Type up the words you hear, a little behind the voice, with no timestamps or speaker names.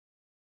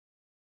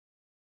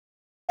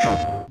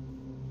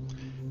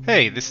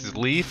Hey, this is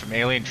Lee from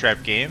Alien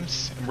Trap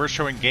Games, and we're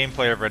showing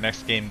gameplay of our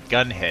next game,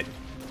 Gunhead,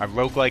 a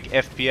roguelike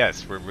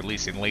FPS we're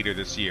releasing later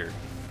this year.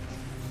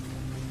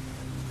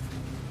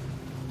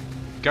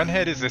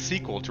 Gunhead is a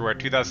sequel to our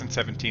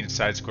 2017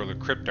 side-scroller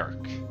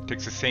Cryptark. It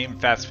takes the same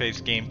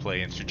fast-paced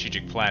gameplay and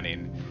strategic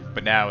planning,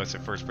 but now as a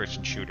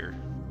first-person shooter.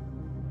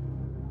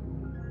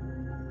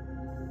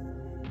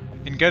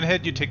 In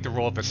Gunhead, you take the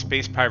role of a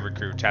space pirate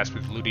crew tasked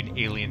with looting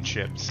alien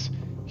ships.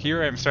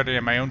 Here I am starting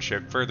on my own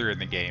ship further in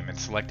the game and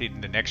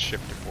selecting the next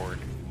ship to board.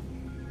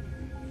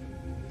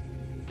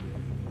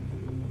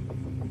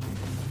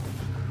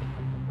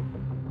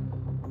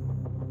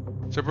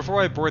 So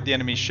before I board the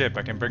enemy ship,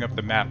 I can bring up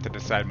the map to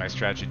decide my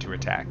strategy to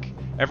attack.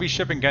 Every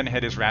ship in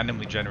Gunhead is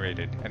randomly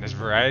generated, and has a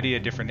variety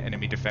of different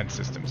enemy defense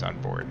systems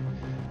on board.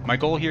 My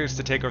goal here is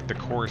to take out the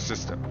core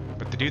system,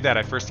 but to do that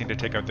I first need to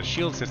take out the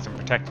shield system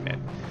protecting it.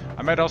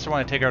 I might also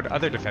want to take out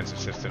other defensive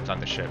systems on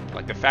the ship,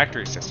 like the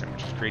factory system,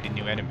 which is creating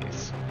new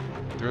enemies.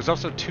 There is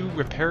also 2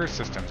 repair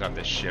systems on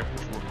this ship,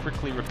 which will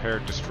quickly repair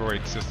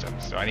destroyed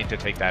systems, so I need to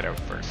take that out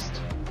first.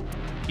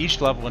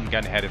 Each level in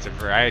Gunhead has a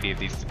variety of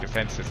these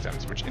defense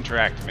systems, which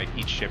interact to make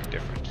each ship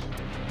different.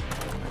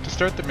 To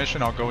start the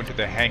mission, I'll go into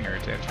the hangar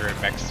to enter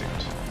a mech suit.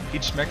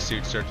 Each mech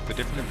suit starts with a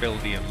different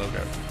ability and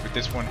loadout, with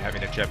this one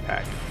having a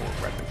jetpack and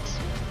 4 weapons.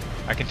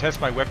 I can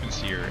test my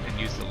weapons here and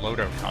use the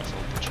loadout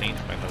console to change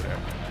my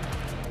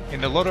loadout.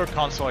 In the loadout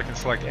console I can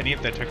select any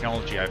of the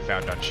technology I've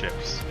found on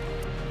ships.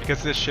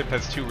 Because this ship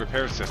has 2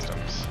 repair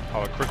systems,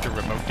 I'll equip the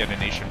remote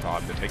detonation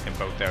mod to take them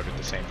both out at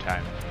the same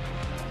time.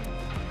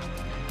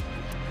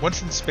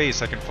 Once in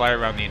space I can fly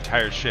around the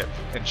entire ship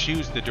and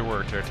choose the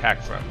door to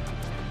attack from.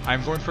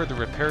 I'm going for the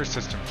repair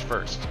systems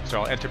first,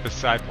 so I'll enter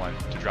beside one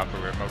to drop a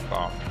remote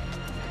bomb.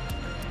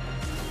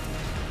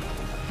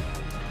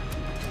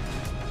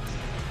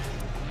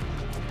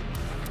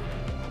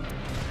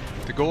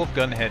 The goal of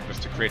Gunhead was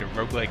to create a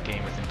roguelike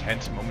game with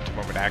intense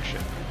moment-to-moment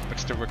action, but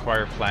still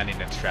require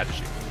planning and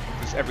strategy.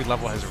 Since every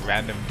level has a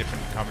random,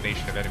 different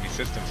combination of enemy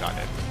systems on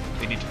it,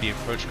 they need to be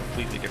approached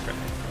completely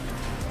differently.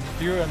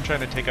 Here I'm trying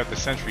to take out the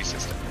sentry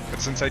system, but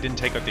since I didn't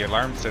take out the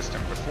alarm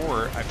system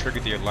before, I've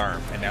triggered the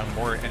alarm, and now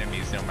more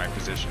enemies know my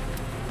position.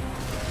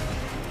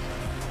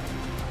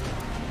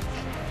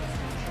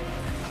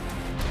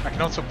 I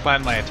can also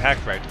plan my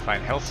attack route to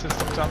find health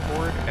systems on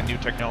board and new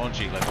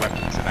technology like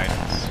weapons and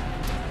items.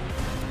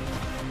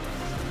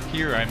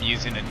 Here I'm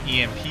using an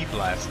EMP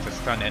blast to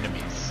stun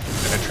enemies,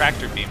 and a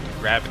tractor beam to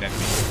grab an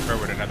enemy and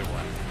throw at another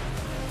one.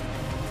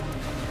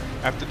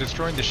 After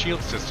destroying the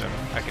shield system,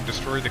 I can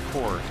destroy the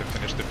core to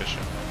finish the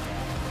mission.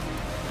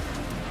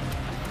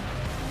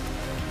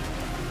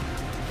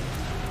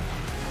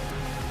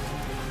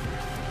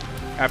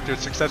 After a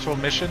successful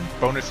mission,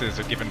 bonuses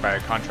are given by our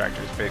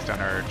contractors based on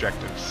our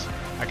objectives.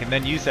 I can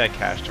then use that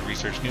cash to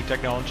research new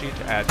technology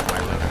to add to my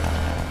loadout.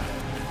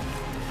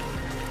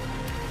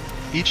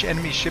 Each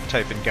enemy ship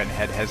type in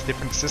Gunhead has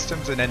different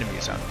systems and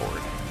enemies on board,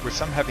 with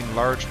some having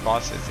large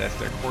bosses as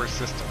their core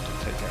system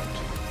to take out.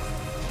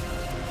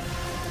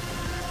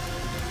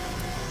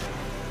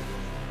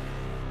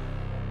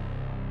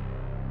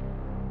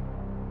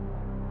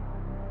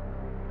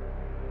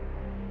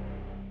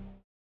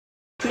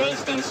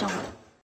 PlayStation